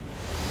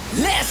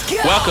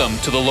Welcome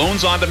to the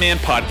Loans on Demand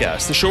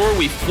podcast, the show where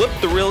we flip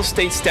the real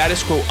estate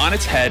status quo on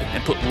its head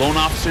and put loan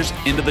officers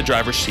into the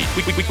driver's seat.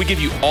 We give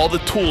you all the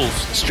tools,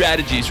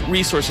 strategies,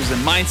 resources,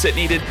 and mindset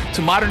needed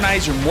to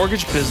modernize your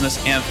mortgage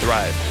business and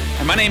thrive.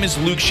 And my name is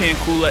Luke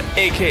Shankula,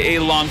 aka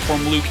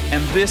Longform Luke,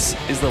 and this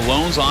is the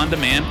Loans on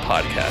Demand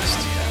podcast.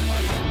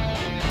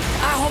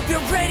 I hope you're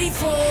ready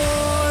for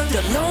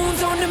the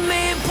Loans on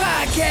Demand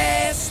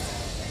podcast.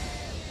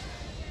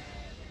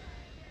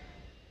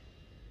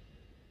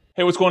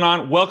 Hey, what's going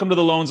on? Welcome to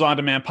the Loans on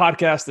Demand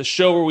podcast, the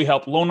show where we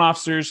help loan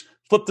officers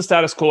flip the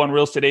status quo on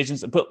real estate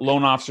agents and put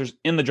loan officers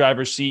in the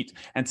driver's seat.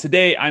 And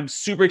today I'm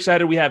super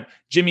excited. We have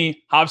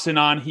Jimmy Hobson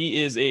on.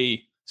 He is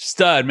a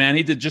stud, man.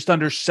 He did just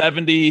under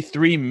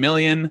 73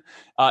 million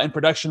in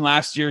production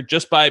last year,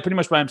 just by pretty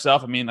much by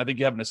himself. I mean, I think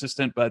you have an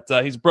assistant, but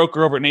he's a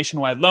broker over at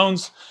Nationwide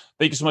Loans.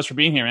 Thank you so much for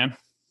being here, man.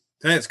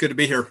 Hey, it's good to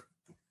be here.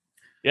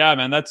 Yeah,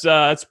 man,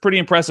 that's pretty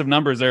impressive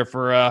numbers there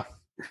for.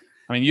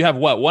 I mean, you have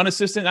what, one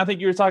assistant? I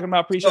think you were talking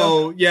about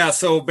pre-show.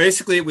 So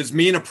basically it was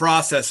me and a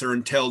processor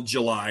until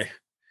July.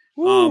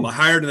 I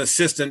hired an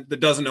assistant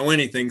that doesn't know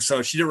anything,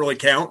 so she didn't really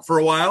count for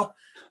a while,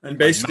 and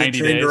basically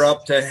trained her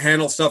up to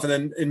handle stuff. And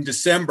then in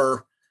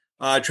December,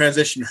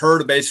 transitioned her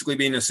to basically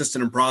being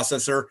assistant and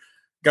processor.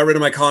 Got rid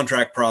of my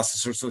contract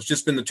processor, so it's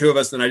just been the two of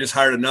us. And I just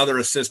hired another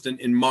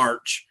assistant in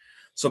March.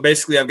 So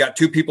basically, I've got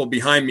two people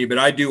behind me, but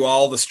I do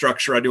all the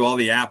structure. I do all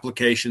the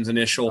applications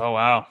initial. Oh,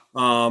 wow.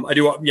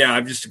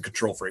 I'm just a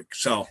control freak.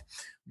 So,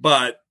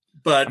 but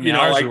I mean,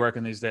 hours are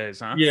working these days,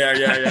 huh?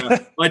 Yeah.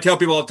 I tell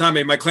people all the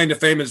time, my claim to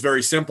fame is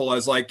very simple. I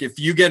was like, if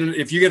you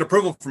get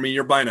approval from me,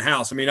 you're buying a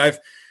house. I mean, I've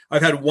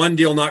had one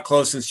deal not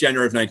closed since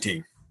January of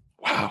 19.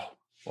 Wow.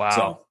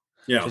 So,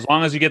 yeah. So as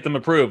long as you get them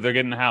approved, they're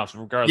getting the house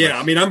regardless. Yeah.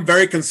 I mean, I'm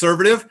very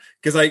conservative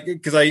because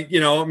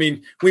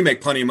we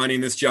make plenty of money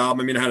in this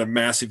job. I mean, I had a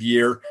massive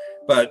year.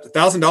 But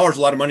 $1,000 is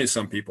a lot of money to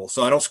some people,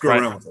 so I don't screw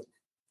around with it.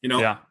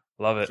 Yeah,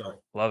 love it,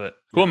 love it.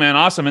 Cool, man,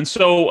 awesome. And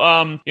so,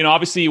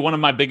 obviously, one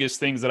of my biggest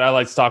things that I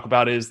like to talk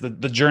about is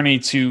the journey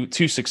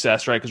to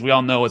success, right? Because we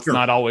all know it's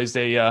not always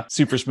a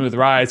super smooth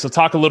ride. So,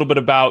 talk a little bit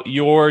about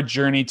your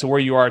journey to where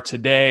you are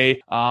today,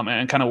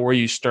 and kind of where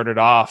you started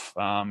off.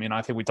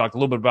 I think we talked a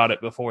little bit about it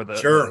before the.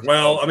 Sure.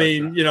 Well, I've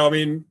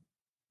been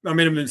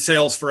in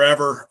sales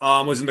forever.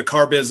 Was in the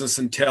car business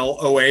until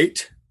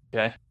 2008.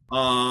 Okay.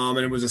 And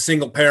it was a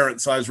single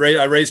parent. So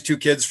I raised two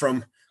kids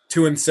from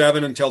 2 and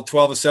 7 until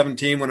 12 and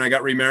 17 when I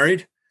got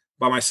remarried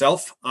by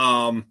myself.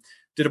 I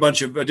did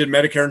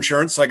Medicare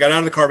insurance. So I got out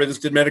of the car business,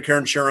 did Medicare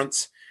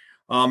insurance.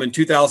 In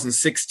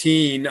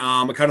 2016,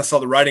 I kind of saw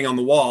the writing on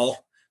the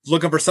wall,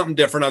 looking for something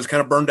different. I was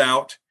kind of burned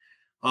out.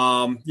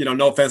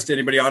 No offense to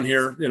anybody on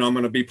here, I'm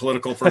going to be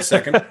political for a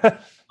second.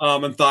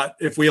 And thought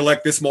if we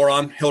elect this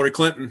moron, Hillary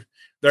Clinton,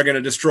 they're going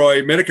to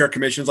destroy Medicare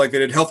commissions like they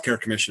did healthcare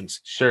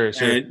commissions. Sure.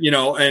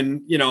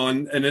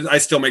 And I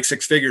still make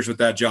 6 figures with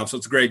that job. So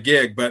it's a great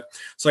gig. But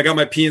so I got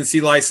my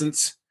PNC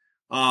license,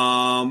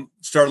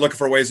 started looking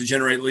for ways to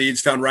generate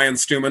leads, found Ryan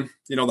Stewman,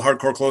 the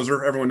hardcore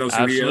closer. Everyone knows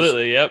who he is.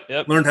 Absolutely.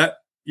 Yep.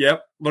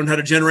 Learned how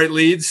to generate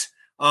leads.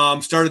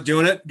 Started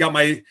doing it. Got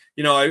my,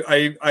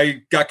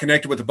 I got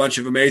connected with a bunch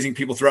of amazing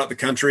people throughout the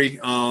country.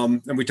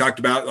 And we talked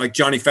about like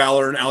Johnny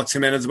Fowler and Alex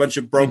Jimenez, a bunch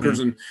of brokers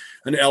and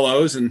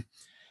LOs. And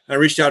I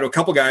reached out to a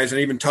couple guys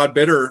and even Todd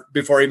Bitter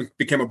before I even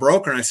became a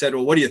broker. And I said,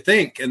 well, what do you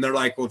think? And they're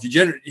like, well, if you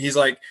generate, he's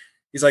like,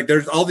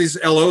 there's all these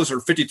LOs are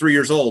 53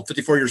 years old,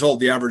 54 years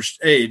old, the average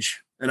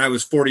age. And I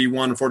was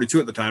 41 or 42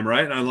 at the time.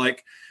 Right. And I'm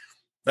like,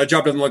 that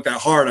job doesn't look that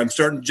hard. I'm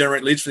starting to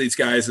generate leads for these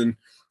guys. And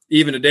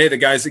even today, the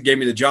guys that gave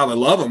me the job, I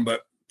love them,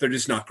 but they're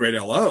just not great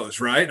LOs.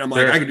 Right. And I'm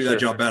like, I can do that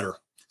job better.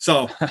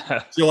 So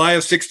July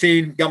of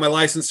 16, got my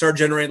license, started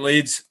generating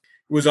leads.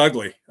 It was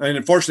ugly. And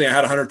unfortunately I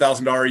had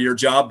 $100,000 a year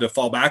job to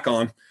fall back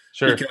on.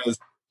 Sure. Because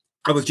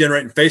I was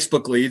generating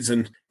Facebook leads,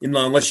 and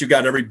unless you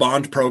got every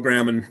bond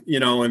program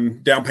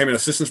and down payment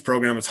assistance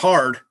program, it's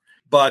hard.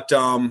 But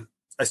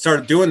I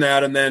started doing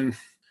that, and then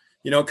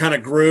it kind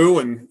of grew.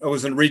 And I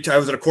was in retail. I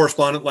was at a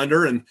correspondent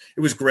lender, and it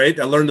was great.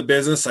 I learned the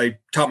business. I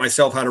taught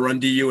myself how to run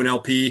DU and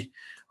LP.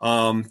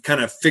 Kind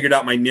of figured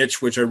out my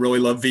niche, which I really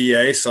love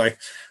VA. So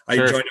I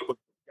joined up with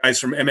guys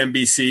from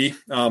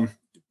MMBC,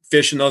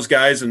 Fish and those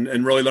guys,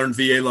 and really learned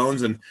VA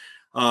loans. And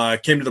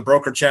came to the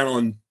broker channel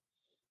in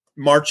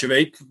March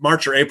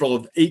or April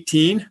of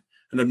 18,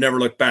 and I've never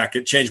looked back.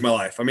 It changed my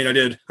life. I mean, I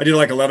did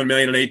like 11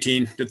 million in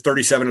 18, did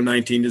 37 in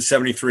 19, did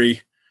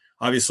 73,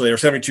 obviously, or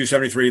 72,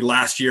 73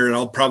 last year. And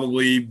I'll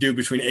probably do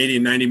between 80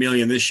 and 90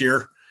 million this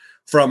year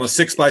from a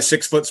 6 by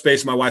 6 foot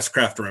space in my wife's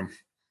craft room.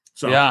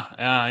 So yeah.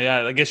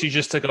 I guess you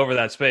just took over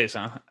that space,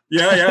 huh?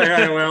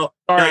 Yeah. Well,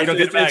 sorry,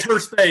 it's her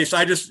space.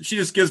 She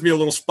just gives me a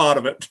little spot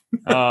of it.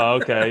 Oh,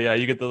 okay. Yeah,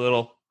 you get the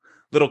little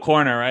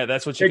corner, right?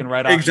 That's what you can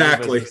write off.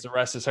 Exactly. The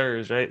rest is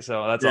hers, right?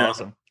 So that's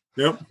awesome.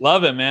 Yep.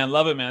 Love it, man.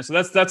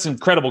 So that's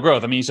incredible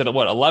growth. I mean, you said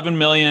 11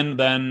 million,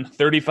 then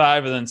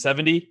 35, and then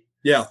 70.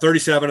 Yeah,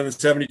 37 and then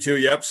 72.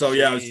 Yep. So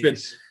yeah,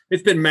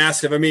 it's been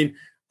massive. I mean,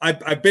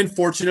 I've been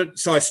fortunate.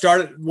 So I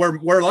started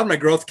where a lot of my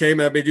growth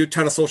came. I do a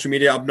ton of social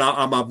media. I'm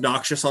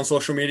obnoxious on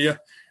social media.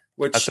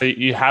 which so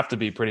you have to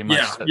be pretty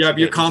much.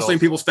 You're constantly in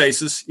people's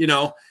faces,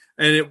 and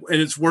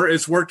it's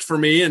worked for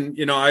me. And,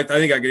 I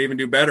think I could even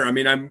do better. I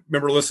mean, I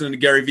remember listening to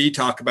Gary Vee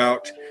talk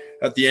about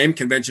at the AIM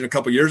convention a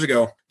couple of years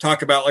ago,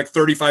 talk about like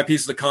 35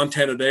 pieces of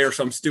content a day or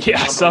some stupid.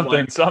 Yeah,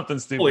 something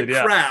stupid. Holy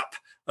crap.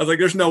 I was like,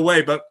 there's no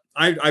way, but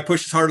I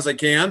push as hard as I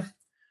can.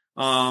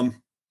 And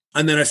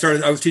then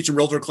I was teaching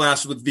realtor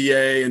classes with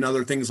VA and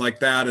other things like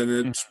that.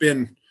 And it's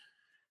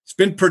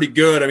been pretty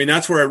good. I mean,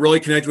 that's where I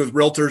really connected with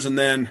realtors. And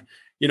then,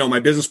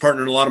 my business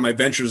partner in a lot of my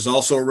ventures is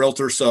also a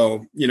realtor.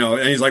 So,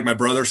 and he's like my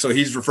brother. So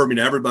he's referred me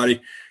to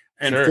everybody.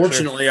 And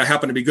fortunately, I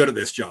happen to be good at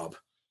this job.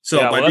 So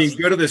by being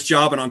good at this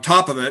job and on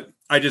top of it,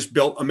 I just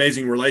built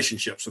amazing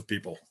relationships with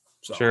people.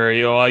 So. Sure.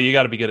 You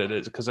got to be good at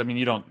it because I mean,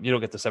 you don't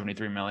get the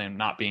 73 million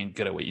not being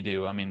good at what you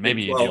do. I mean,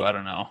 maybe you do. I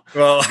don't know.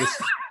 Well,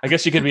 I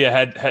guess you could be a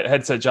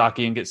headset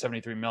jockey and get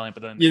 73 million,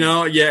 but then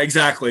yeah,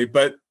 exactly.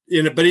 But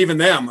even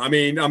them, I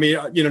mean,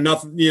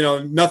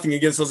 nothing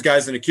against those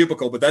guys in a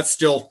cubicle, but that's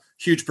still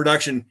huge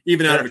production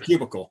even out of a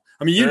cubicle.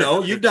 I mean,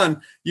 you've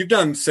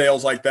done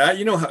sales like that.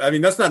 I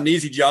mean, that's not an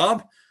easy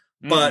job,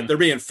 but they're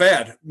being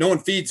fed. No one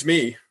feeds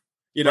me.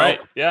 Right.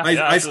 Yeah.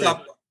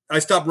 I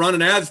stopped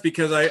running ads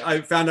because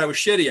I found I was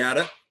shitty at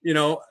it.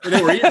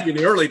 They were easy in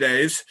the early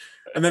days.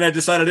 And then I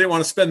decided I didn't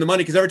want to spend the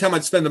money because every time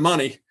I'd spend the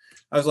money,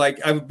 I was like,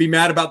 I would be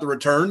mad about the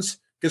returns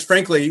because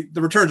frankly,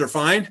 the returns are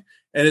fine.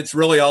 And it's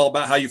really all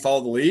about how you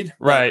follow the lead.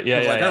 Right.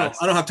 Yeah.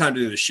 I don't have time to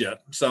do this shit.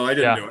 So I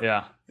didn't do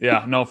it.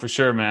 Yeah. No, for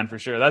sure, man. For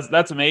sure.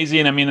 That's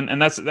amazing. I mean,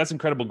 and that's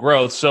incredible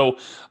growth. So,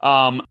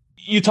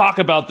 you talk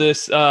about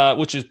this,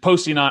 which is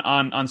posting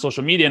on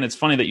social media. And it's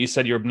funny that you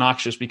said you're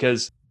obnoxious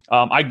because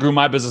I grew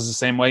my business the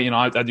same way.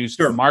 I do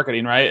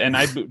marketing, right? And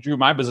I grew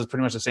my business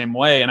pretty much the same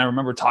way. And I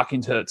remember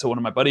talking to one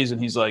of my buddies,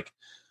 and he's like,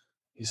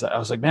 I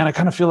was like, man, I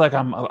kind of feel like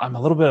I'm a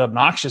little bit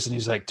obnoxious. And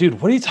he's like, dude,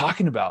 what are you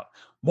talking about?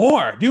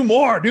 Do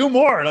more,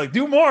 like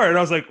do more. And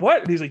I was like,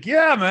 what? And he's like,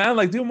 yeah, man,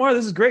 like do more.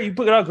 This is great. You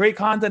put out great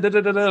content.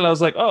 And I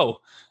was like, oh,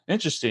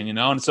 interesting,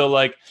 And so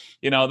like,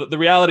 the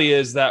reality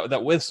is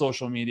that with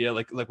social media,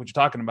 like what you're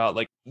talking about,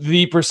 like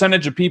the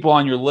percentage of people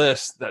on your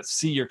list that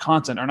see your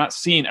content are not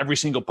seeing every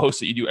single post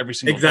that you do every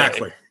single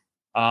day.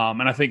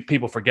 And I think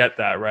people forget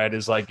that, right?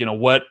 Is like,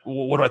 what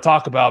do I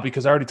talk about?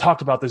 Because I already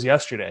talked about this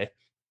yesterday.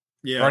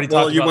 Yeah.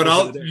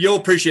 You'll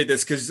appreciate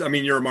this because I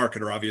mean, you're a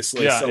marketer,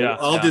 obviously.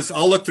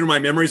 I'll look through my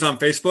memories on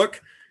Facebook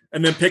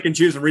and then pick and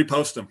choose and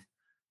repost them.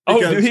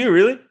 Because, do you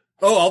really?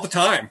 Oh, all the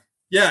time.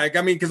 Yeah.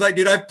 I mean, because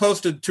I've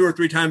posted 2 or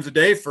 3 times a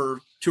day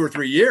for 2 or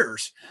 3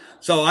 years.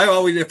 So I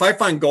always, if I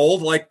find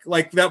gold,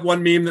 like that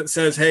one meme that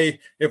says, hey,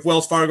 if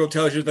Wells Fargo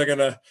tells you they're going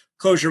to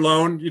close your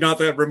loan, you don't have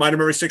to remind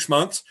them every 6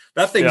 months.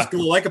 That thing's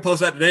cool. I could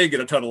post that today and get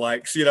a ton of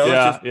likes,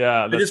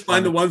 I just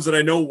find the ones that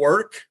I know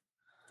work.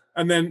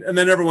 And then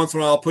every once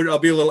in a while I'll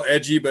be a little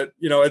edgy, but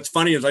it's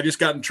funny is I just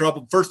got in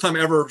trouble. First time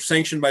ever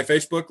sanctioned by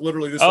Facebook,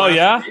 literally this. Oh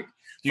yeah. Week,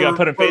 you got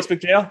put in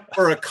Facebook jail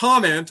for a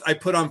comment I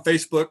put on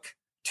Facebook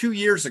 2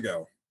 years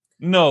ago.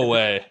 No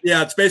way.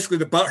 Yeah. It's basically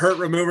the butt hurt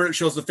remover. It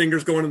shows the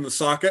fingers going in the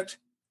socket.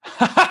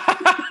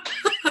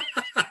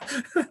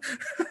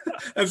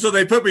 And so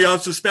they put me on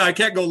suspend. I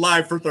can't go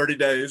live for 30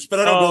 days, but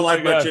I don't go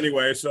live much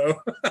anyway.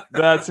 So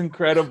that's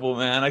incredible,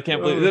 man. I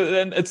can't believe it.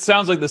 And it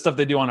sounds like the stuff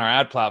they do on our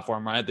ad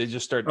platform, right? They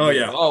just start.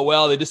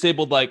 They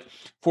disabled like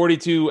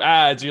 42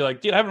 ads. You're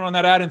like, dude, I haven't run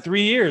that ad in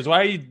 3 years.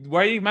 Why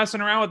are you messing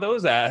around with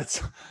those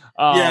ads?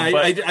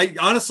 I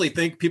honestly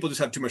think people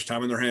just have too much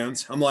time on their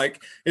hands. I'm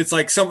like, it's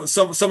like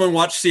someone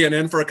watched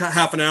CNN for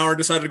half an hour and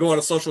decided to go on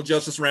a social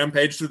justice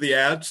rampage through the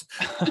ads.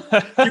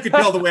 You can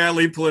tell the way I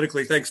lead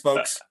politically. Thanks,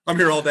 folks. I'm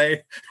here all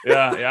day.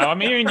 Yeah. I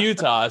mean, you're in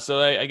Utah, so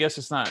I guess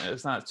it's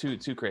not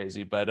too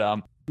crazy, but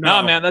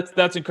no, man,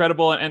 that's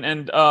incredible.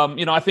 And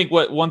I think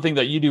one thing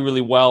that you do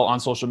really well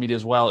on social media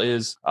as well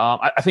is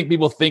I think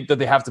people think that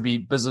they have to be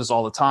business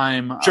all the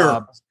time.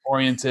 Sure.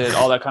 Oriented,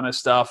 all that kind of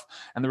stuff.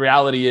 And the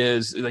reality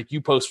is like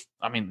you post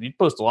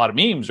a lot of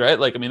memes, right?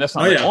 Like, I mean, that's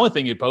not the only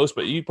thing you post,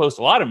 but you post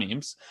a lot of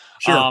memes.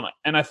 Sure.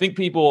 And I think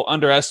people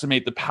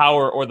underestimate the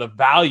power or the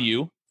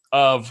value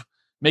of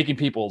making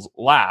people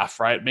laugh,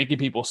 right? Making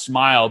people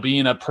smile,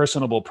 being a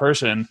personable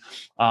person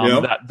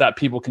that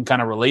people can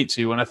kind of relate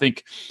to. And I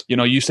think,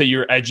 you say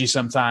you're edgy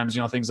sometimes,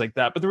 things like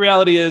that. But the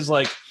reality is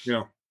like,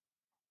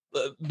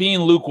 being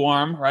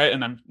lukewarm, right?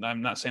 And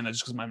I'm not saying that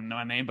just because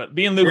my name, but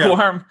being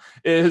lukewarm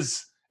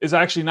is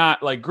actually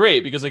not like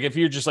great because like if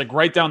you're just like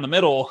right down the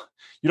middle,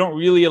 you don't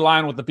really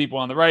align with the people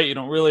on the right. You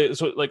don't really.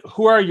 So like,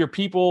 who are your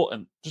people?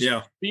 And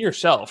just be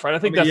yourself, right? I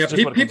think that's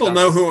just what people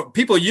know who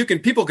people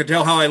can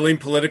tell how I lean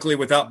politically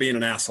without being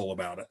an asshole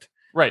about it.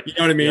 Right. You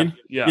know what I mean?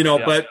 Yeah.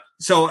 But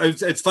so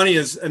it's funny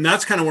and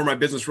that's kind of where my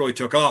business really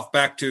took off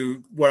back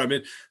to what I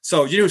mean.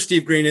 So you know who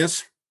Steve Green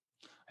is?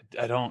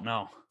 I don't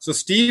know. So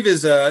Steve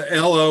is a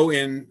LO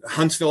in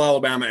Huntsville,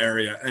 Alabama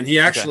area, and he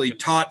actually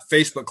taught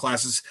Facebook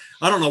classes.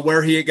 I don't know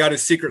where he got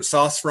his secret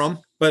sauce from,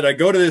 but I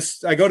go to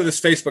this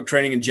Facebook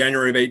training in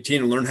January of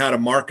 18 and learn how to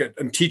market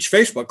and teach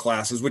Facebook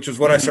classes, which is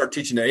what I started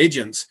teaching to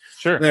agents.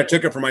 Sure. And then I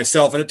took it for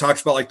myself, and it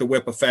talks about like the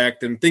whip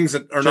effect and things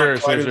that are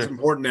not quite as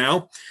important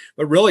now.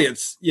 But really,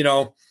 it's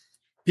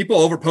people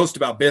overpost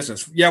about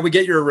business. Yeah, we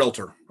get you're a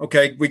realtor.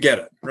 Okay, we get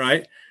it,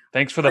 right?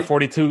 Thanks for the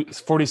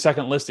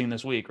 40-second listing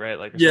this week, right?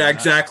 Like, yeah,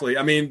 exactly.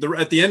 I mean,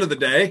 at the end of the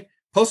day,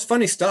 post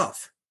funny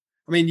stuff.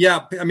 I mean,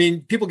 yeah, I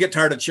mean, people get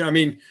tired of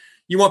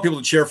you want people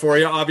to cheer for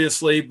you,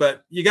 obviously,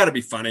 but you got to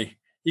be funny.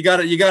 You got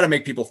to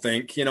make people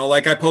think.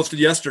 Like I posted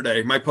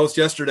yesterday. My post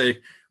yesterday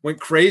went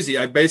crazy.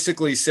 I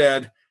basically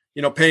said,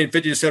 paying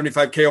 50 to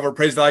 75K over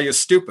appraised value is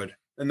stupid.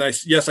 And I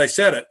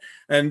said it.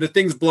 And the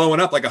thing's blowing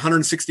up, like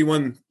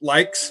 161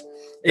 likes,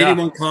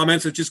 81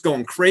 comments. It's just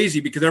going crazy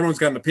because everyone's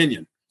got an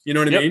opinion. You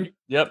know what I mean?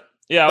 Yep.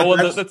 Yeah.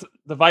 Well, that's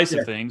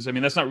divisive things. I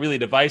mean, that's not really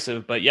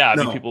divisive, but I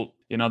mean, people,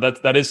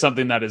 that is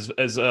something that is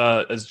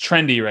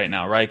trendy right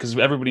now, right? Because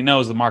everybody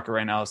knows the market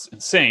right now is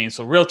insane.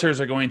 So realtors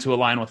are going to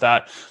align with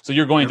that. So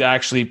you're going to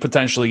actually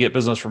potentially get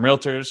business from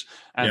realtors.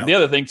 And the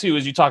other thing too,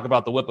 is you talk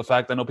about the whip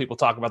effect. I know people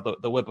talk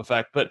about the whip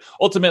effect, but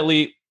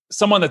ultimately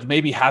someone that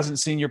maybe hasn't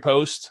seen your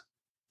post,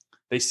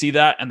 they see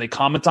that and they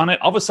comment on it.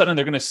 All of a sudden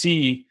they're going to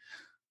see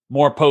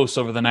more posts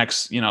over the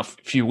next,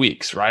 few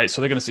weeks, right? So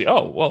they're going to see,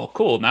 oh, well,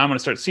 cool. Now I'm going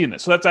to start seeing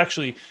this. So that's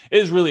actually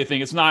is really a thing.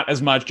 It's not as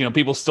much,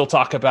 people still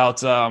talk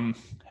about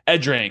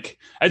EdgeRank.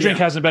 EdgeRank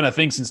hasn't been a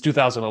thing since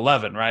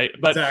 2011, right?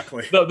 But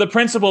exactly. the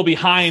principle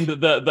behind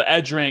the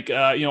EdgeRank,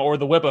 or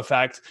the whip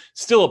effect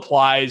still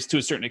applies to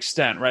a certain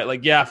extent, right?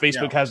 Like,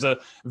 Facebook has a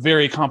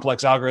very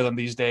complex algorithm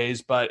these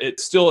days, but it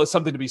still is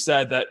something to be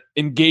said that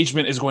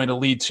engagement is going to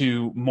lead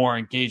to more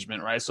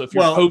engagement, right? So if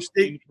you're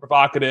posting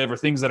provocative or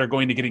things that are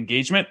going to get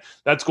engagement,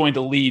 that's going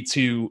to lead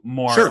to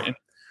more. Sure.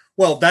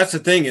 Well, that's the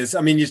thing is,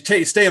 I mean, you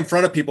stay in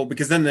front of people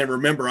because then they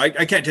remember. I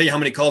can't tell you how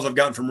many calls I've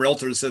gotten from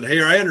realtors that said,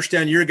 hey, I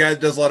understand you're a guy that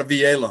does a lot of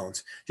VA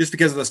loans just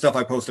because of the stuff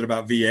I posted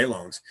about VA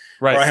loans.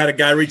 Right. Or I had a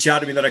guy reach out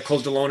to me that I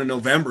closed a loan in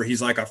November.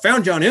 He's like, I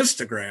found you on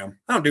Instagram.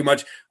 I don't do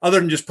much other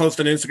than just post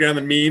on Instagram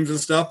and memes and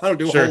stuff. I don't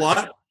do a whole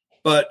lot,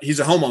 but he's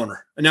a homeowner.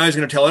 And now he's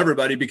going to tell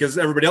everybody because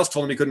everybody else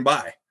told him he couldn't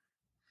buy.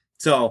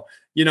 So,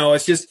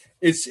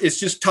 it's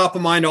just top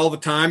of mind all the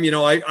time.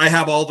 I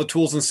have all the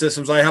tools and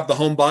systems. I have the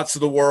HomeBots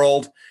of the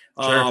world.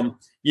 Sure.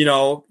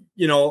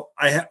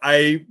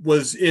 I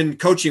was in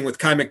coaching with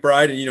Kai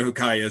McBride, and you know who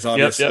Kai is,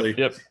 obviously.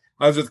 Yep.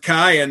 I was with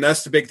Kai, and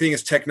that's the big thing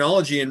is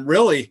technology. And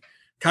really,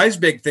 Kai's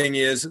big thing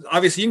is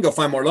obviously you can go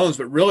find more loans,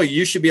 but really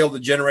you should be able to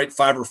generate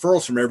 5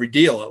 referrals from every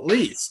deal at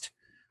least.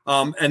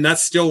 And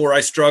that's still where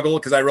I struggle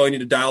because I really need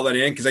to dial that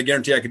in because I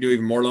guarantee I could do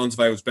even more loans if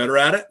I was better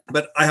at it.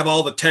 But I have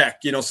all the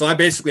tech, so I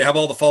basically have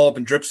all the follow-up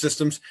and drip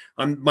systems.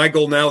 My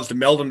goal now is to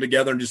meld them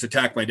together and just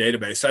attack my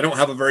database. I don't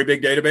have a very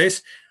big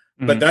database.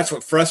 But that's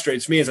what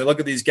frustrates me is I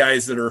look at these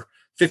guys that are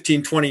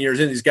 15, 20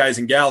 years in, these guys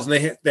and gals,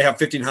 and they have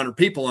 1,500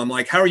 people. I'm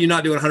like, how are you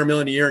not doing 100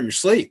 million a year in your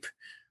sleep?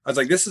 I was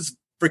like, this is a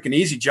freaking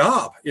easy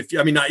job.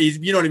 Not easy,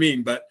 you know what I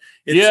mean? But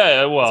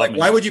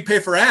why would you pay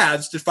for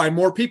ads to find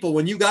more people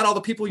when you got all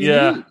the people you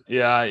need?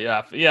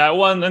 Yeah.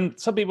 Well, and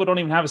some people don't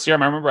even have a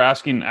CRM. I remember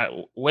asking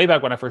way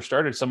back when I first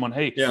started someone,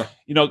 hey,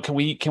 can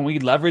we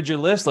leverage your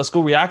list? Let's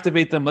go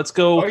reactivate them. Let's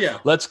go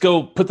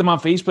put them on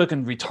Facebook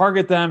and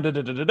retarget them.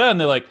 And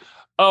they're like,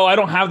 oh, I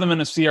don't have them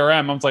in a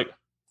CRM. I was like,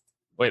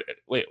 wait,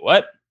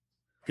 what?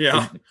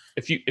 Yeah.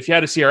 If you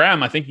had a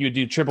CRM, I think you would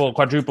do triple,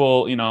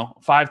 quadruple,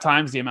 5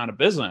 times the amount of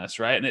business,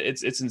 right? And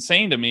it's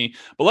insane to me.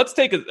 But let's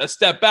take a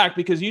step back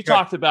because you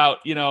talked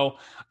about, the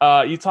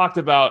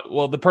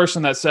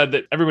person that said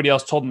that everybody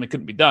else told them it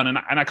couldn't be done. And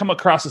I come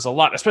across this a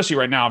lot, especially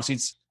right now.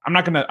 Obviously, I'm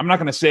not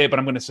gonna say it, but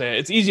I'm gonna say it.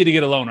 It's easy to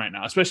get a loan right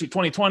now, especially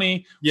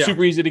 2020.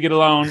 Super easy to get a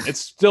loan. It's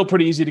still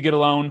pretty easy to get a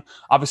loan.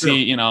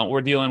 Obviously,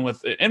 we're dealing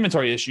with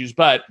inventory issues,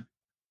 but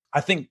I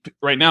think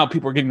right now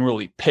people are getting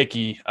really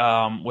picky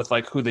with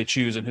like who they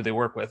choose and who they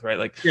work with,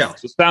 right? So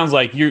it sounds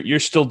like you're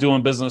still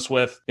doing business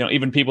with,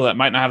 even people that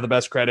might not have the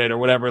best credit or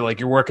whatever, like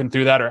you're working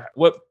through that. Or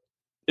what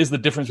is the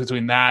difference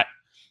between that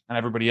and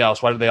everybody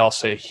else? Why do they all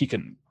say he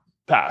can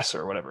pass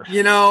or whatever?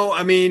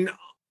 When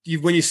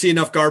you see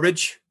enough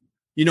garbage,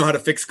 you know how to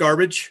fix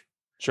garbage.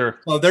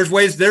 Sure. Well, there's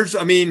ways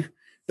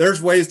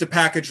to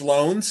package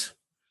loans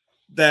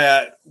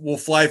that will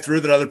fly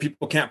through that other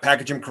people can't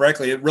package them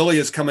correctly. It really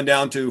is coming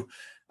down to,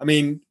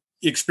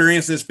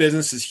 experience in this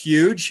business is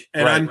huge,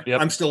 and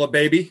I'm still a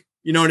baby.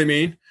 You know what I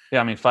mean?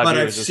 Yeah, 5 years. But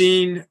I've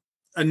seen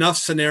enough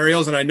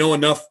scenarios, and I know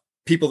enough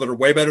people that are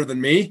way better than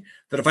me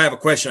that if I have a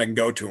question, I can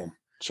go to them.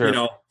 Sure.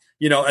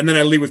 And then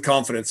I lead with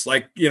confidence.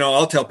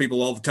 I'll tell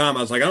people all the time, I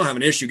was like, I don't have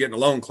an issue getting a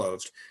loan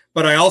closed,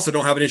 but I also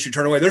don't have an issue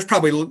turning away. There's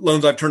probably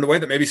loans I've turned away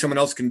that maybe someone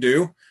else can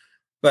do,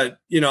 but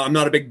I'm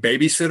not a big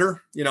babysitter.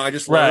 I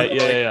just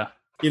yeah.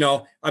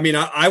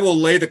 I will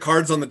lay the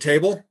cards on the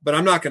table, but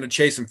I'm not going to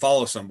chase and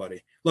follow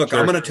somebody. Look,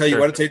 I'm going to tell you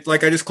what it takes.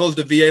 Like I just closed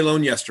a VA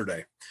loan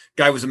yesterday.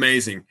 Guy was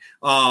amazing.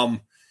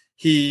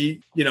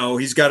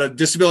 He's got a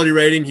disability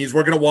rating. He's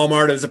working at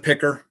Walmart as a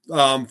picker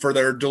for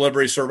their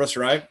delivery service,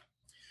 right?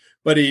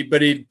 But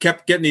he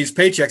kept getting these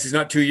paychecks. He's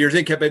not 2 years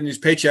in, kept getting these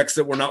paychecks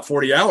that were not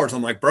 40 hours.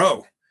 I'm like,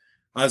 bro,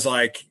 I was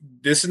like,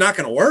 this is not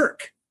going to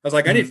work. I was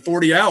like, I need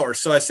 40 hours.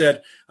 So I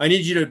said, I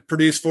need you to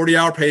produce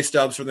 40-hour pay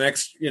stubs for the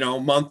next,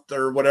 month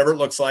or whatever it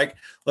looks like.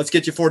 Let's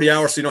get you 40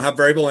 hours so you don't have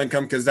variable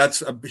income because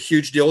that's a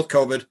huge deal with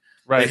COVID.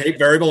 Right. They hate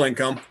variable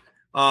income.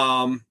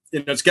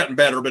 It's getting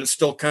better, but it's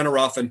still kind of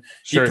rough. And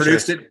he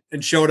produced it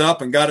and showed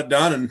up and got it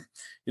done. And,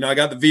 I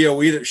got the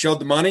VOE that showed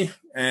the money,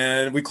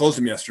 and we closed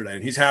him yesterday,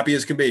 and he's happy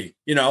as can be.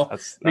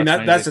 That's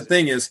the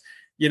thing is,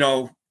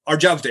 our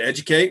job is to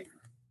educate.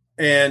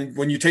 And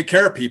when you take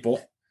care of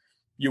people,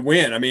 you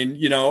win. I mean,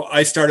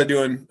 I started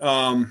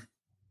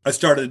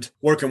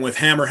working with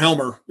Hammer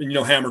Helmer, and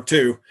Hammer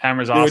too.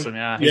 Hammer's awesome.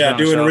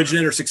 Doing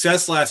Originator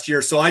Success last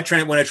year. So when I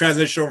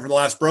transitioned over from the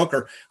last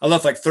broker, I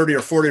left like 30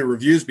 or 40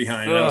 reviews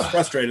behind, and I was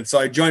frustrated. So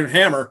I joined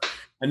Hammer,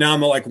 and now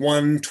I'm at like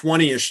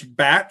 120-ish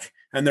back,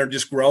 and they're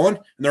just growing,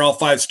 and they're all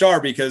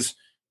 5-star because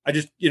I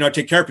just,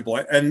 take care of people.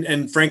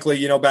 And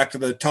frankly, back to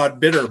the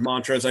Todd Bitter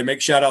mantra, as I make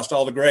shout outs to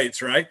all the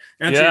greats, right?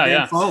 Answer your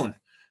damn phone.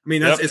 I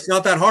mean, it's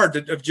not that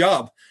hard of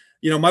job.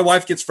 My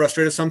wife gets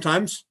frustrated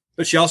sometimes,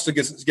 but she also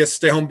gets to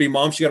stay home and be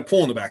mom. She got a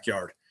pool in the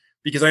backyard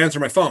because I answer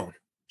my phone.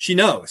 She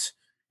knows,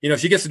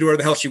 she gets to do whatever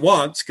the hell she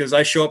wants because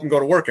I show up and go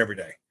to work every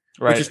day,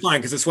 which is fine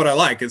because it's what I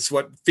like. It's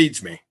what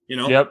feeds me,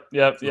 Yep.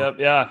 Yeah.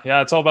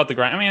 It's all about the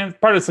grind. I mean,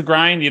 part of it's the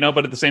grind,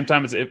 but at the same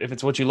time, if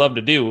it's what you love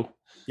to do,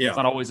 it's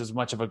not always as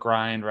much of a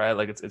grind, right?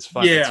 Like it's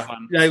fun. Yeah. It's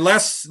fun. Yeah.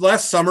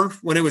 Last summer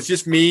when it was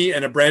just me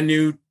and a brand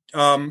new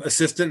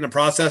assistant and a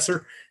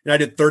processor, and I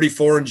did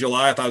 34 in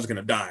July, I thought I was going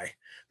to die.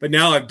 But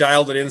now I've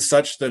dialed it in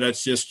such that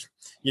it's just,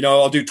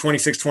 I'll do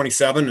 26,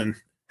 27 and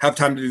have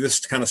time to do this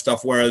kind of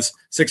stuff. Whereas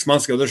 6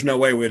 months ago, there's no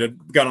way we'd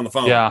have got on the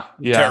phone. Yeah.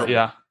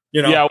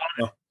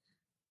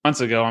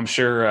 Months ago, I'm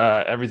sure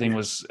everything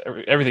was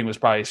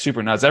probably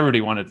super nuts.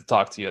 Everybody wanted to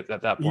talk to you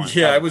at that point.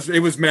 Yeah,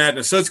 it was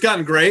madness. So it's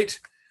gotten great.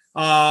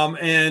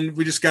 And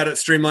we just got it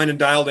streamlined and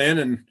dialed in,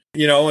 and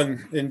I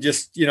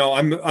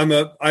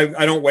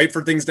don't wait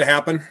for things to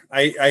happen.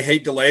 I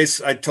hate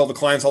delays. I tell the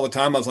clients all the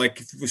time, I was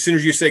like, as soon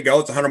as you say go,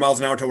 it's 100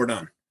 miles an hour till we're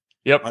done.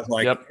 Yep. I was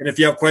like, and if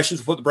you have questions,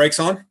 we'll put the brakes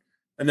on,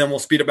 and then we'll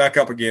speed it back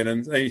up again.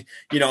 And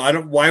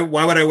why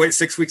would I wait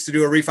 6 weeks to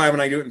do a refi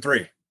when I do it in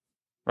 3?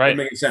 Right. Doesn't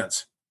make any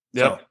sense.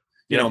 Yep. So,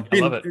 I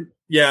love it.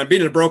 Yeah, and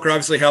being a broker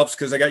obviously helps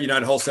because I got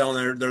United Wholesale,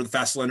 and they're the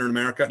fastest lender in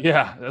America.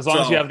 Yeah, as long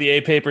as you have the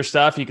A-paper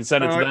stuff, you can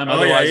send it to them.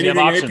 Otherwise, you have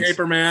options.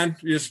 A-paper, man,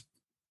 you just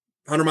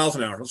 100 miles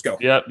an hour. Let's go.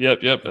 Yep. Yeah,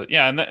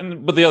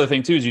 but the other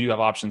thing too is you do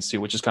have options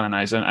too, which is kind of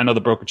nice. And I know the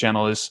broker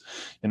channel is,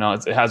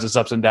 it has its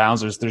ups and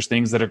downs. There's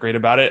things that are great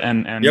about it,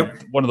 and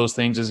one of those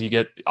things is you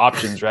get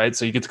options, right?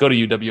 So you get to go to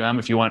UWM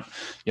if you want,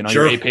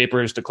 your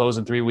A-papers to close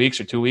in 3 weeks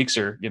or 2 weeks,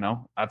 or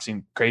I've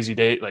seen crazy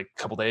date like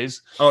a couple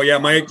days. Oh yeah,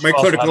 my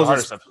clear to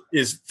close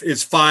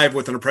is 5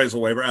 with an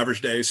appraisal waiver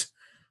average days.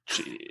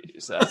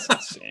 Jeez, that's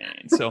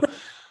insane. So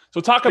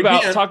talk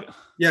about.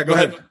 Yeah, go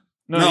ahead.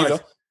 No, you go.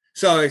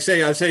 So I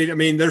say, I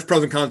mean, there's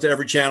pros and cons to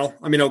every channel.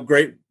 I mean,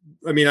 great.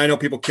 I mean, I know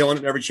people killing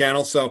it in every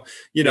channel. So,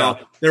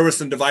 there was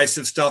some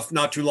divisive stuff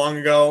not too long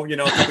ago, a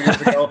couple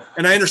years ago.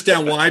 And I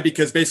understand why,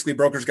 because basically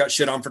brokers got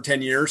shit on for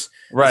 10 years.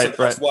 Right.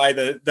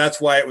 So that's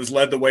why it was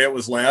led the way it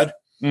was led.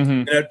 Mm-hmm.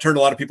 And it turned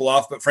a lot of people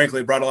off, but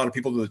frankly, it brought a lot of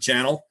people to the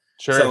channel.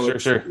 Sure.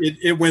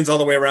 It wins all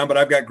the way around, but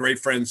I've got great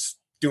friends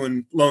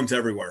doing loans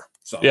everywhere.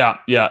 So yeah.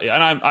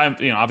 And I'm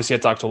obviously I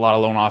talk to a lot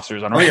of loan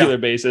officers on a regular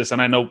basis,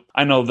 and I know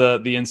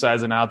the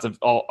insides and outs of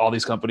all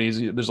these companies.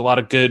 There's a lot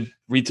of good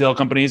retail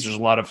companies. There's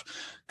a lot of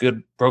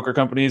good broker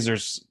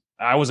companies.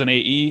 I was an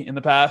AE in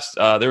the past.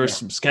 There was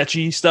some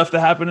sketchy stuff that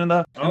happened in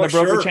the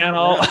broker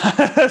channel.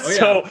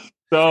 Yeah.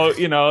 So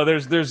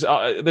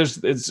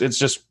it's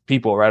just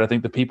people, right? I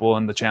think the people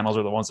in the channels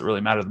are the ones that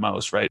really matter the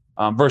most, right?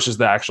 Versus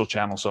the actual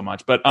channel so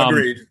much. But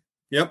agreed.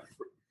 Yep.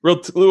 Real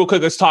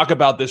quick, let's talk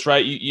about this,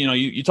 right?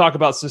 You talk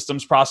about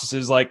systems,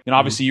 processes, like,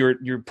 obviously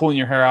you're pulling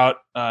your hair out,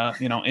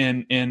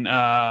 in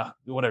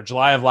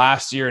July of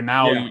last year, and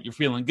now you're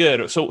feeling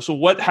good. So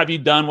what have you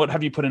done? What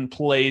have you put in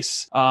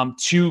place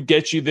to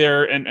get you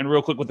there? And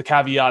real quick with the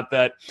caveat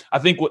that I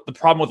think what the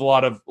problem with a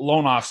lot of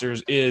loan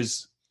officers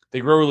is they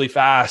grow really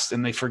fast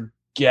and they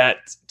forget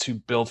to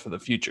build for the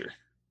future.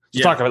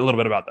 So talk a little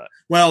bit about that.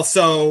 Well,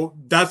 so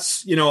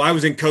that's, I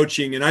was in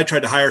coaching and I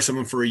tried to hire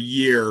someone for a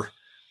year.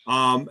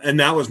 And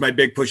that was my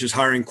big push, is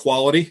hiring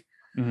quality.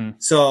 Mm-hmm.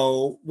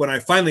 So when I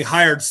finally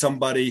hired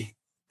somebody,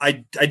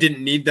 I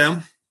didn't need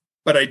them,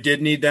 but I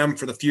did need them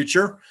for the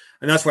future.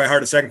 And that's why I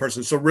hired a second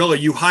person. So really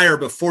you hire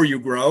before you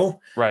grow.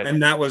 Right.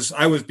 And I was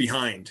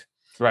behind.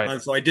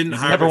 Right. So I didn't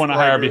hire. Never want to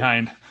hire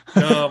behind.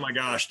 Oh my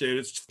gosh, dude.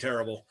 It's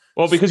terrible.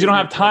 Well, because you don't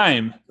have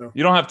time.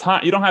 You don't have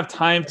time. You don't have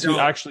time to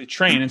actually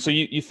train. And so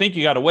you think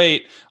you got to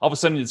wait. All of a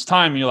sudden it's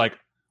time. And you're like,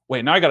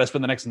 wait, now I got to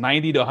spend the next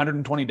 90 to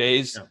 120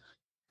 days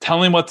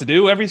telling him what to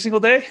do every single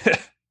day.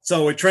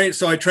 So I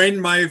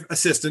trained my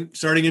assistant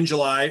starting in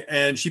July,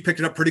 and she picked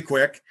it up pretty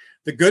quick.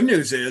 The good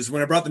news is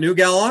when I brought the new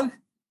gal on,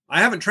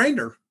 I haven't trained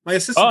her. My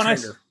assistant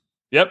trained her.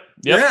 Yep.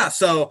 Yeah.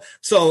 So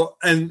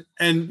and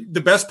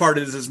the best part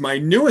is my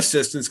new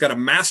assistant's got a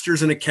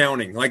master's in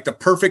accounting, like the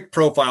perfect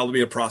profile to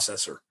be a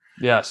processor.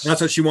 Yes. And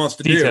that's what she wants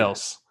to do.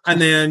 And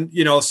then,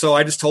 so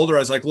I just told her, I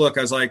was like, look,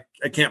 I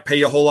can't pay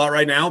you a whole lot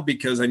right now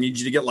because I need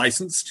you to get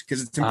licensed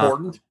because it's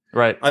important.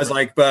 Right. I was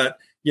like, but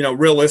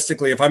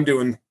realistically, if I'm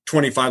doing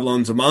 25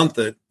 loans a month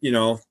at,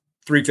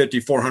 350,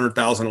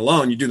 400,000 a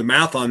loan. You do the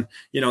math on,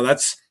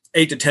 that's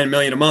 8 to 10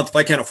 million a month. If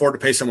I can't afford to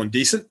pay someone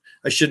decent,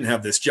 I shouldn't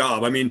have this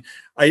job. I mean,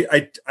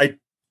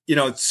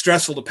 it's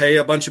stressful to pay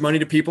a bunch of money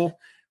to people,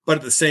 but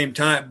at the same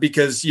time,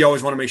 because you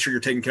always want to make sure you're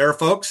taking care of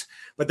folks.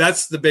 But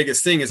that's the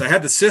biggest thing is I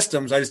had the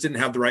systems. I just didn't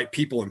have the right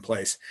people in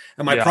place.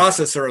 And my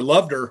processor, I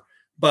loved her,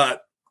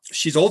 but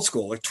she's old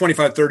school, like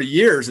 25, 30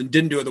 years and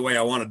didn't do it the way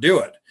I want to do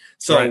it.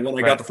 So when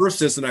I got the first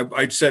assistant,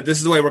 I said, this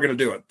is the way we're going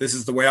to do it. This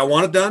is the way I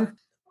want it done.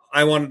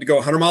 I wanted to go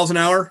 100 miles an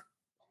hour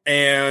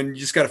and you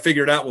just got to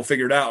figure it out. We'll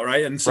figure it out.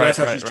 Right. And so that's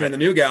how she's trained the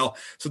new gal.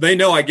 So they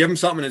know I give them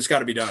something and it's got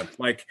to be done.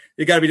 Like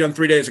it got to be done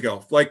 3 days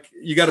ago. Like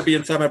you got to be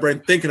inside my brain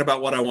thinking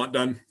about what I want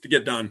done to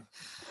get done.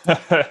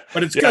 But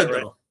it's good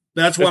though.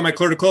 That's why my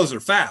clear to close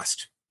are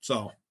fast.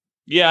 So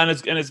yeah, and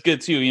it's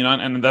good too,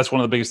 and that's one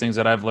of the biggest things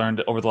that I've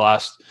learned over the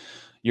last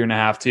year and a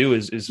half too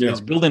is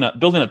building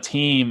a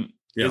team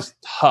is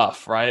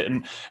tough, right?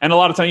 And a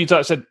lot of times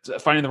you said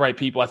finding the right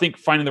people. I think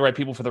finding the right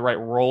people for the right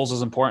roles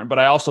is important, but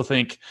I also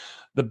think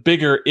the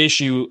bigger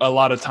issue a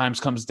lot of times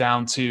comes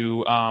down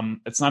to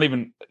it's not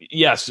even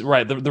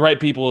the right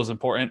people is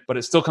important, but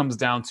it still comes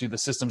down to the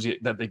systems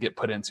that they get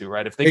put into,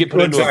 right? If they get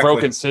put into a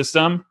broken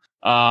system,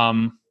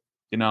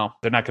 they're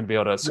not going to be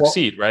able to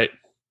succeed, right?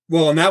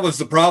 Well, and that was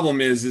the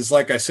problem is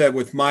like I said,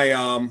 with my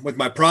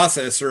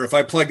processor, if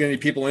I plugged any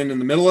people in the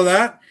middle of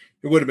that,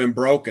 it would have been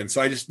broken. So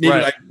I just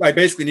needed, I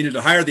basically needed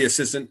to hire the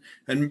assistant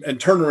and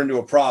turn her into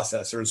a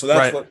processor. And so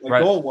that's what my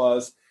goal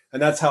was.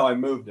 And that's how I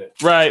moved it.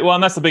 Right. Well,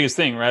 and that's the biggest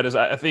thing, right? Is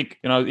I think,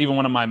 even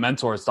one of my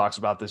mentors talks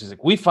about this. He's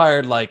like, we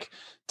fired like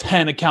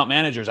 10 account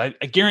managers. I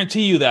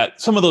guarantee you that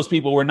some of those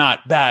people were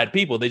not bad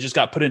people. They just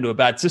got put into a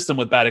bad system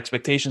with bad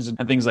expectations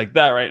and things like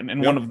that, right?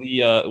 And one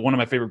of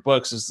my favorite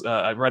books is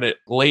I read it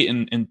late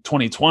in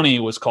 2020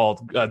 was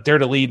called Dare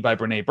to Lead by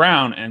Brene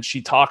Brown, and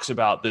she talks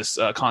about this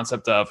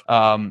concept of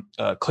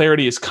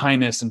clarity is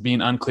kindness and being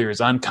unclear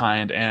is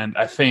unkind. And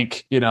I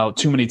think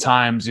too many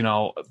times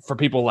for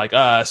people like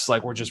us,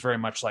 like we're just very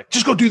much like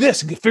just go do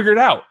this and figure it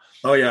out.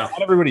 Oh yeah.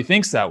 Not everybody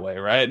thinks that way,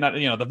 right? Not,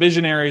 the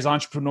visionaries,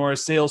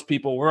 entrepreneurs,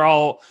 salespeople, we're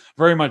all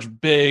very much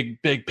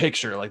big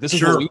picture. Like this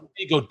is what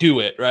we go do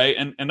it. Right.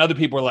 And other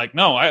people are like,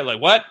 no,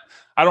 what?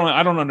 I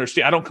don't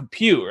understand. I don't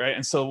compute. Right.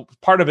 And so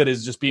part of it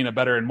is just being a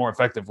better and more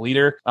effective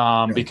leader.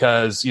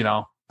 Because,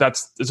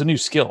 it's a new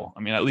skill. I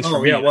mean, at least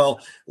for me. Yeah. Well,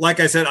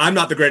 like I said, I'm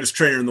not the greatest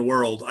trainer in the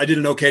world. I did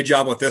an okay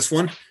job with this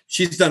one.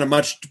 She's done a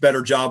much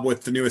better job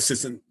with the new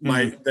assistant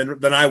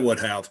than I would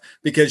have,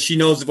 because she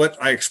knows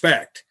what I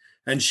expect.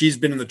 And she's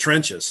been in the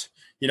trenches.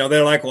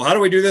 They're like, well, how do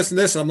we do this and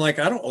this? I'm like,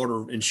 I don't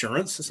order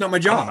insurance. It's not my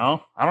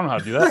job. I don't know how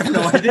to do that. I have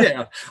no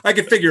idea. I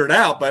could figure it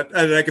out, but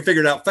I could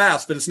figure it out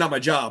fast, but it's not my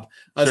job.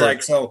 I was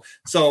like,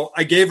 so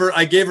I gave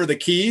her the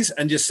keys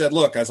and just said,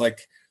 look, I was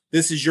like,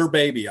 this is your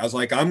baby. I was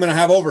like, I'm going to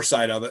have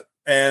oversight of it.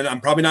 And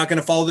I'm probably not going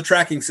to follow the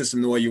tracking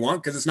system the way you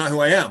want, because it's not who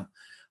I am.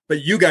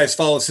 But you guys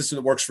follow a system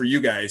that works for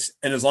you guys.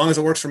 And as long as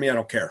it works for me, I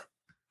don't care.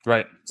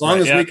 Right. As long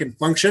as we can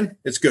function,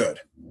 it's good.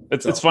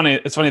 It's funny.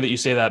 It's funny that you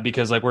say that,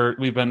 because like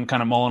we've been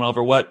kind of mulling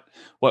over what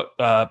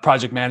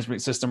project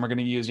management system we're going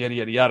to use, yada,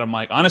 yada, yada. I'm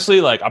like,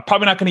 honestly, like I'm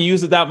probably not going to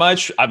use it that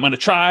much. I'm going to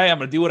try, I'm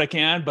going to do what I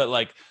can, but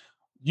like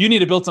you need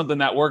to build something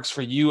that works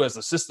for you as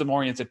a system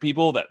oriented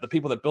people, that the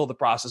people that build the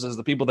processes,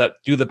 the people that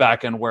do the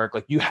back end work,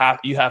 like you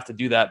have to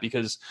do that,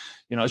 because,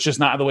 it's just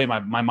not the way my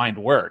mind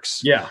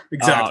works. Yeah,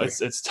 exactly.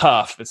 It's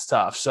tough. It's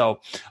tough.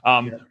 So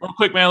real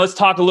quick, man, let's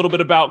talk a little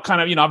bit about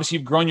kind of, obviously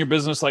you've grown your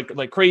business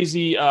like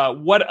crazy.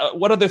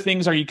 What other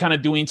things are you kind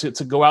of doing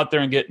to go out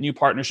there and get new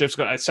partnerships?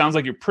 It sounds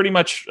like you're pretty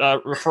much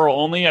referral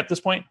only at this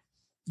point.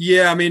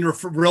 Yeah. I mean,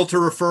 realtor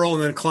referral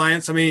and then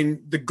clients. I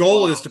mean, the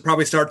goal is to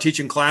probably start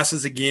teaching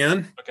classes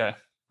again. Okay.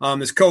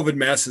 This COVID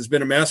mess has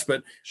been a mess,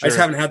 but I just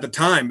haven't had the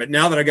time. But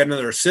now that I got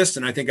another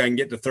assistant, I think I can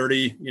get to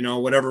 30,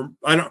 whatever.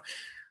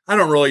 I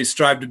don't really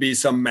strive to be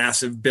some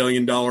massive $1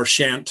 billion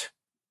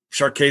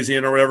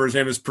Sharkazian or whatever his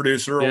name is,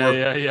 producer or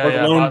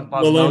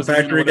the loan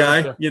factory guy,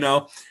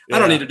 I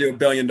don't need to do $1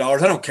 billion. I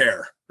don't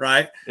care.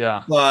 Right.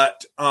 Yeah.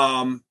 But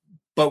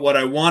what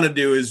I want to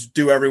do is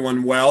do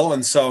everyone well.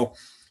 And so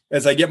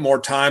as I get more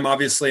time,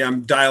 obviously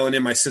I'm dialing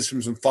in my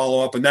systems and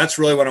follow up. And that's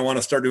really what I want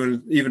to start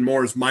doing even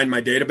more, is mine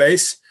my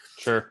database.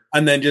 Sure.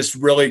 And then just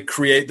really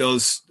create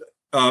those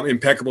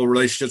impeccable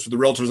relationships with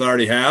the realtors I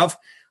already have.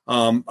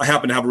 I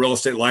happen to have a real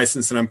estate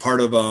license, and I'm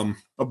part of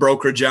a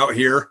brokerage out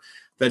here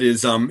that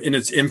is in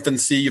its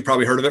infancy. You've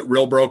probably heard of it,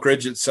 Real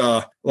Brokerage. It's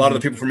a lot of the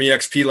people from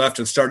EXP left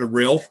and started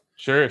Real.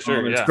 Sure. It's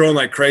growing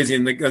like crazy,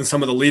 and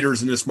some of the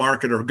leaders in this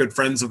market are good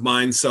friends of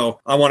mine. So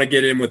I want to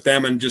get in with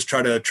them and just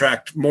try to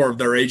attract more of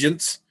their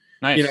agents.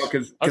 Nice.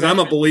 Because I'm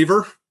a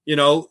believer.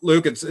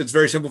 Luke, it's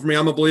very simple for me.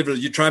 I'm a believer that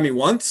you try me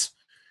once,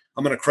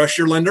 I'm going to crush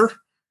your lender,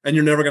 and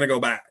you're never going to go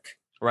back.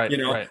 Right.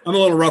 I'm a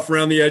little rough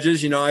around the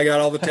edges. I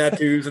got all the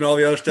tattoos and all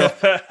the other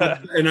stuff,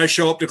 and I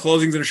show up to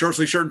closings in a short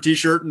sleeve shirt and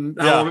t-shirt,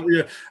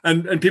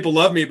 and people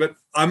love me. But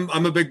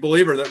I'm a big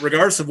believer that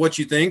regardless of what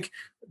you think,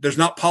 there's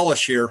not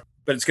polish here,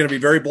 but it's going to be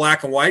very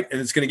black and white,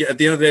 and it's going to get, at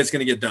the end of the day, it's going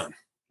to get done.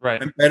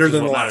 Right. And better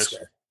than the last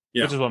guy.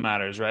 Yeah. Which is what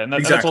matters, right? And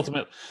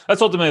Exactly.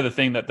 that's ultimately the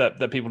thing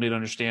that people need to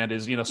understand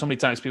is, so many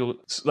times people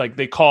like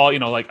they call,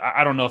 like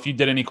I don't know if you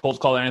did any cold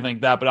call or anything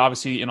like that, but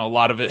obviously, a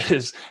lot of it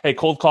is, hey,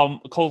 cold call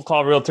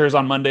realtors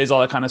on Mondays, all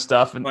that kind of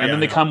stuff. And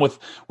then they come with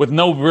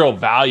no real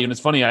value. And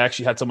it's funny, I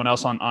actually had someone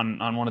else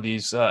on one of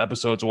these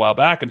episodes a while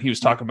back, and he was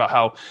talking about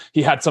how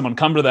he had someone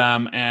come to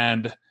them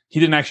and he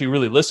didn't actually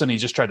really listen. He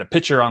just tried to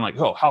pitch her on like,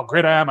 oh, how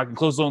great I am. I can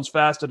close loans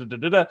fast.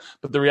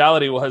 But the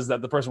reality was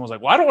that the person was like,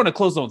 well, I don't want to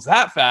close loans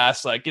that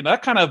fast. Like,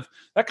 that kind of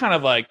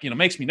like,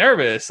 makes me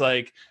nervous.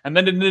 Like, and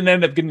then didn't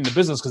end up getting the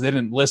business because they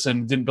didn't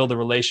listen, didn't build a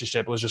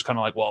relationship. It was just kind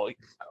of like, well,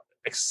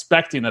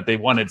 expecting that they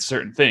wanted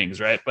certain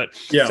things. Right. But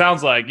it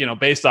sounds like,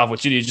 based off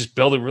what you need, just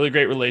build a really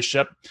great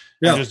relationship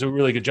and just do a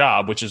really good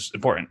job, which is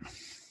important. I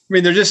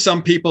mean, there's just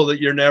some people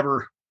that you're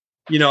never,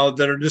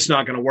 that are just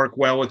not going to work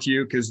well with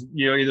you because,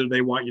 either they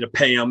want you to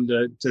pay them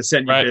to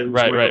send you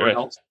business or whatever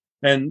else.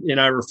 And,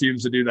 I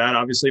refuse to do that.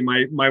 Obviously,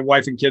 my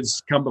wife and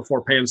kids come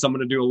before paying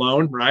someone to do a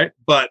loan. Right.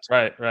 But,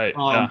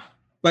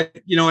 but,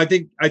 I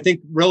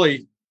think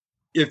really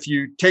if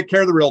you take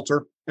care of the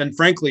realtor and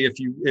frankly, if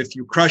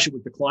you crush it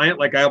with the client,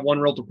 like I have one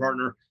realtor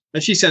partner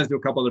and she sends to a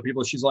couple other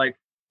people. She's like,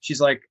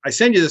 I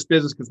send you this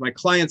business because my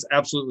clients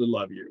absolutely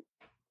love you.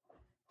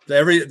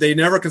 They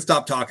never can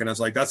stop talking. I was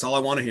like, that's all I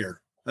want to hear.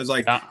 I was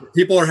like,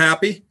 people are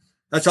happy.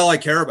 That's all I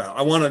care about.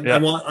 I want them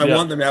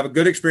to have a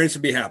good experience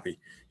and be happy.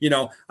 The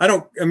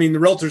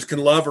realtors can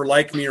love or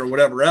like me or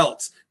whatever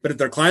else, but if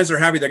their clients are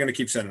happy, they're going to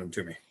keep sending them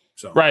to me.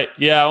 So, right.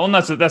 Yeah. Well, and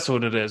that's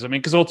what it is. I mean,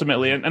 because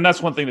ultimately, and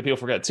that's one thing that people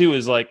forget too,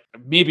 is like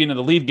me being in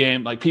the lead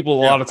game, like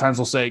people a lot of times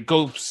will say,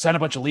 go send a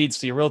bunch of leads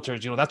to your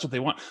realtors. That's what they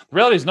want. The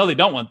reality is, no, they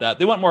don't want that.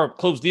 They want more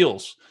closed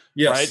deals.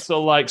 Yes. Right.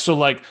 So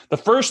like the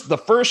first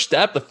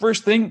step, the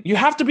first thing, you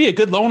have to be a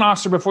good loan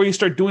officer before you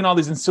start doing all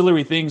these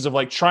ancillary things of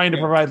like trying to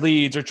provide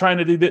leads or trying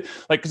to do that.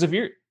 Like, cause if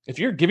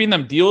you're giving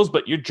them deals,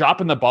 but you're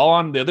dropping the ball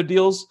on the other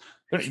deals,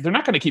 they're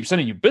not going to keep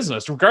sending you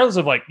business regardless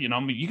of like,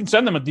 you can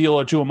send them a deal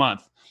or two a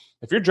month.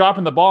 If you're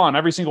dropping the ball on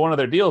every single one of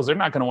their deals, they're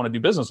not going to want to do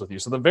business with you.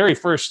 So the very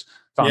first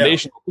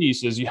foundational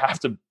piece is you have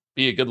to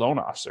be a good loan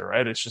officer,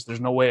 right? It's just,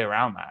 there's no way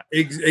around that.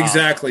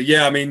 Exactly.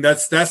 I mean,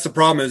 that's the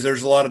problem is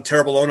there's a lot of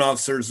terrible loan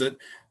officers that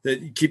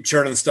keep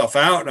churning stuff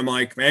out. And I'm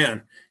like,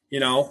 man,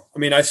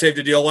 I saved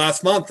a deal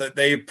last month that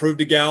they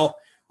approved a gal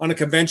on a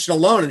conventional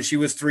loan and she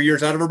was 3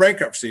 years out of her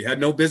bankruptcy,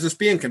 had no business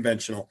being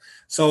conventional.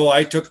 So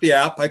I took the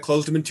app, I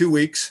closed them in 2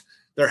 weeks.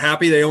 They're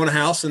happy. They own a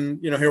house and,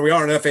 here we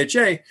are in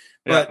FHA.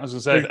 But, I was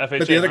gonna say, FHA,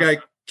 but the other guy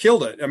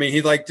killed it. I mean,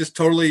 he like just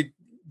totally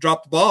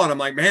dropped the ball. And I'm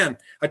like, man,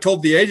 I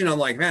told the agent, I'm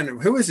like, man,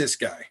 who is this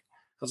guy?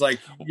 I was like,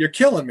 you're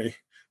killing me.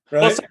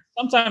 Right? Well,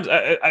 sometimes,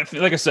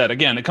 like I said,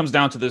 again, it comes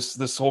down to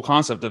this whole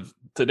concept of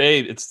today,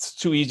 it's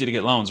too easy to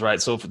get loans,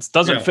 right? So if it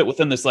doesn't fit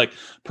within this like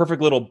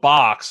perfect little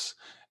box,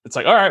 it's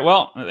like, all right,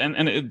 well,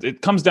 and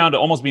it comes down to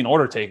almost being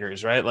order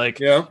takers, right? Like,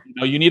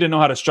 you need to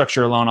know how to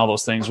structure a loan, all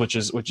those things, which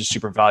is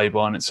super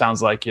valuable. And it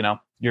sounds like,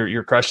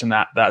 you're crushing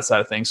that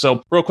side of things.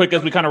 So real quick,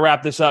 as we kind of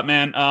wrap this up,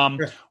 man,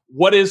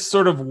 what is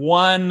sort of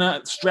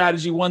one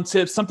strategy, one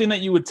tip, something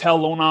that you would tell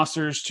loan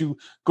officers to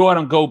go out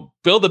and go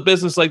build a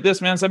business like this,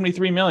 man?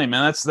 73 million,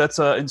 man. That's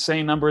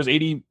insane numbers,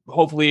 80,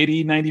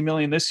 90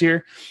 million this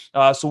year.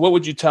 So what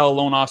would you tell a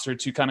loan officer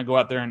to kind of go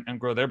out there and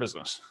grow their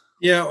business?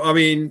 Yeah. I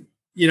mean,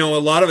 a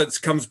lot of it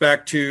comes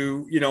back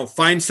to,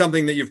 find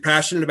something that you're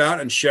passionate about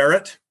and share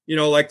it.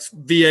 Like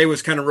VA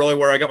was kind of really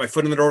where I got my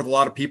foot in the door with a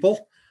lot of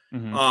people.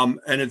 Mm-hmm.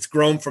 And it's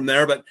grown from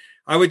there. But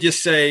I would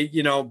just say,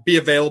 be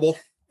available,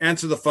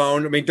 answer the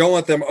phone. I mean, don't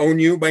let them own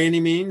you by any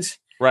means.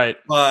 Right.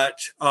 But,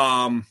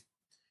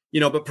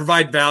 but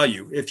provide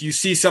value. If you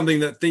see something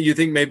that you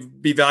think may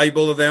be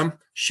valuable to them,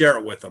 share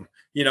it with them.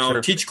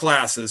 Teach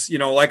classes,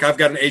 like I've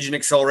got an agent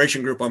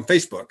acceleration group on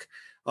Facebook.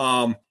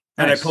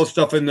 And I post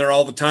stuff in there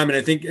all the time. And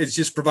I think it's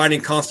just providing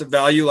constant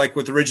value. Like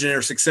with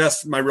Originator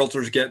Success, my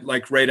realtors get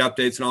like rate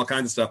updates and all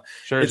kinds of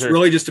stuff. It's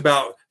really just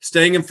about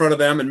staying in front of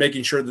them and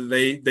making sure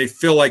that they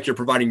feel like you're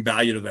providing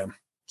value to them.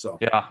 So,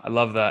 yeah, I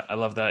love that.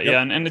 Yep.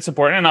 Yeah. And it's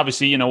important. And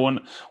obviously, one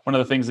of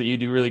the things that you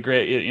do really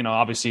great,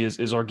 obviously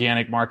is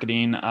organic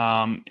marketing.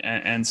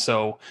 And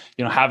so,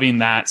 having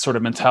that sort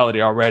of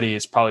mentality already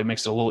is probably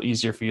makes it a little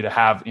easier for you to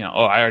have,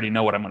 I already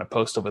know what I'm going to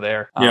post over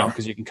there.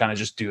 Because you can kind of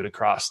just do it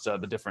across the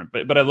different,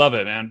 but I love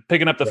it, man.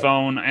 Picking up the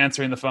phone,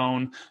 answering the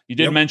phone. You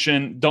did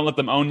mention, don't let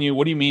them own you.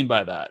 What do you mean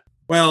by that?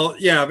 Well,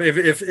 yeah,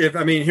 if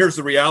I mean, here's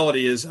the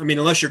reality is, I mean,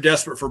 unless you're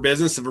desperate for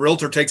business, if a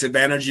realtor takes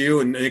advantage of you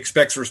and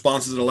expects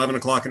responses at 11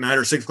 o'clock at night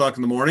or 6 o'clock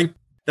in the morning,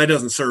 that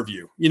doesn't serve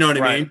you. You know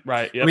what I mean?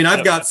 Right. Yep, I mean,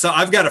 I've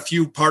got a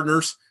few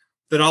partners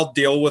that I'll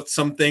deal with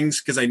some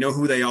things because I know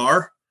who they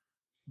are,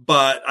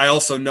 but I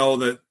also know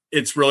that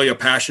it's really a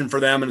passion for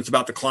them and it's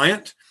about the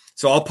client.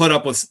 So I'll put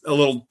up with a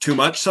little too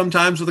much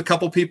sometimes with a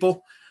couple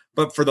people,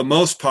 but for the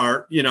most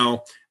part,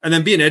 and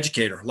then be an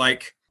educator,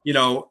 like,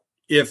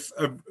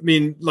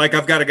 like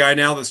I've got a guy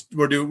now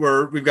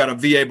we've got a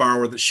VA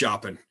borrower that's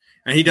shopping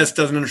and he just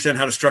doesn't understand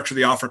how to structure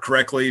the offer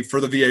correctly for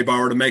the VA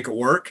borrower to make it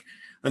work.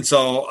 And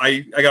so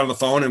I got on the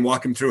phone and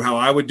walk him through how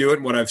I would do it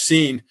and what I've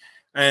seen.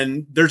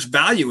 And there's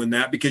value in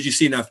that because you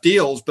see enough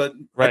deals. But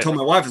I told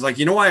my wife, I was like,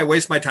 you know why I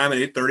waste my time at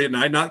 8:30 at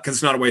night? Not because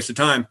it's not a waste of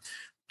time,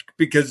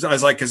 because I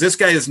was like, because this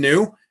guy is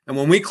new. And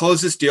when we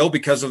close this deal,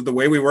 because of the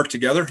way we work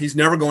together, he's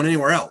never going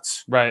anywhere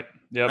else. Right.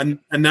 Yep.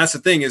 And that's the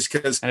thing is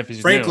because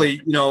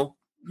frankly, new,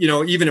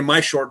 even in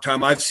my short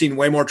time, I've seen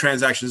way more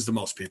transactions than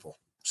most people.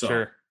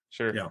 So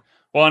Sure. Yeah.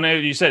 Well, and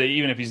you said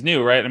even if he's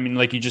new, right? I mean,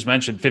 like you just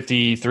mentioned,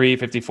 53,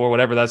 54,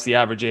 whatever, that's the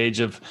average age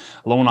of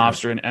a loan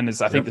officer. And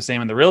it's, I think, the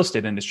same in the real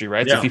estate industry,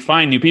 right? So if you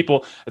find new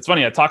people, it's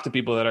funny. I talk to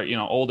people that are,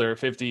 older,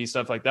 50,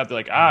 stuff like that. They're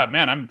like,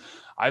 man,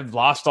 I've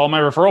lost all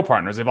my referral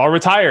partners. They've all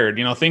retired,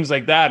 things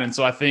like that. And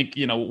so I think,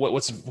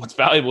 what's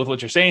valuable with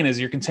what you're saying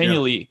is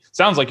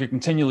sounds like you're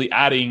continually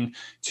adding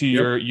to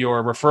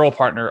your referral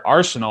partner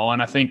arsenal.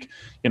 And I think,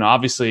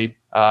 obviously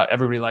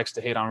everybody likes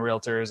to hate on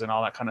realtors and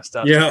all that kind of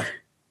stuff. Yeah.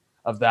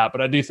 Of that, but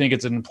I do think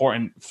it's an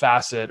important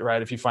facet,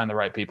 right? If you find the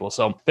right people.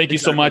 So thank you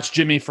so much,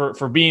 Jimmy,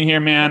 for being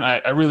here, man.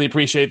 I really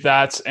appreciate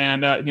that.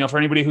 And, for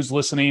anybody who's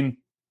listening,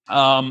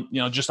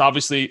 just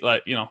obviously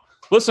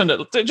listen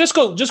to, just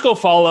go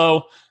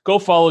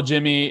follow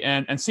Jimmy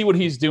and see what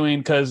he's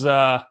doing. Cause,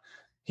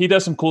 he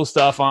does some cool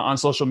stuff on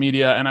social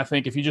media. And I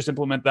think if you just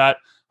implement that,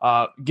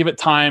 give it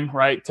time,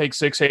 right? Take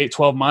 6, 8,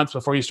 12 months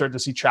before you start to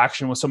see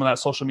traction with some of that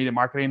social media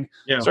marketing.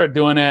 Start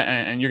doing it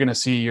and you're going to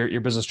see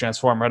your business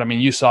transform, right? I mean,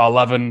 you saw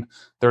 11,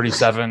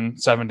 37,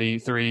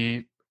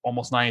 73,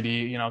 almost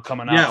 90,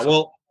 coming out. Yeah,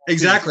 well,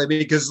 exactly.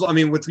 Because I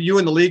mean, with you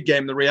in the lead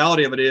game, the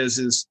reality of it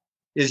is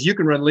you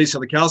can run leads till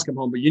the cows come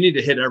home, but you need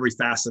to hit every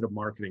facet of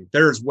marketing.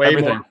 There's way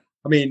more.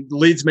 I mean,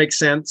 leads make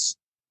sense.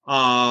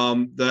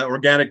 The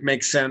organic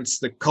makes sense.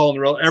 The call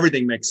and roll,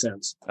 everything makes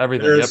sense.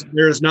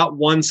 There's not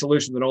one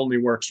solution that only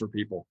works for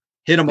people.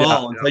 Hit them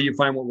all until you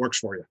find what works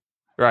for you.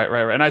 Right.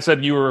 And I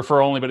said you were refer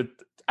only, but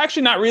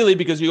actually not really,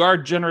 because you are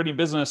generating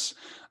business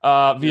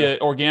via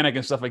organic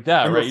and stuff like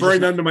that. I'm referring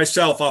them to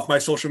myself off my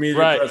social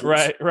media.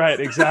 Right.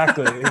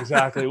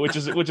 Exactly.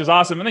 Which is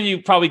awesome. And then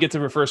you probably get to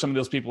refer some of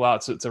those people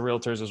out to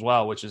realtors as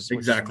well, which is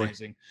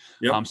amazing.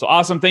 Yep. So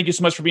awesome. Thank you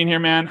so much for being here,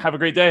 man. Have a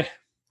great day.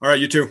 All right.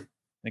 You too.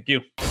 Thank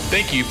you.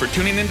 Thank you for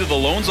tuning into the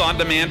Loans on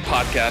Demand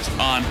podcast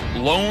on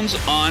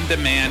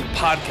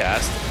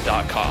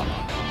loansondemandpodcast.com.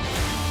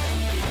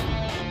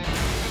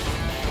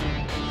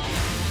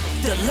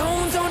 The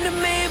Loans on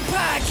Demand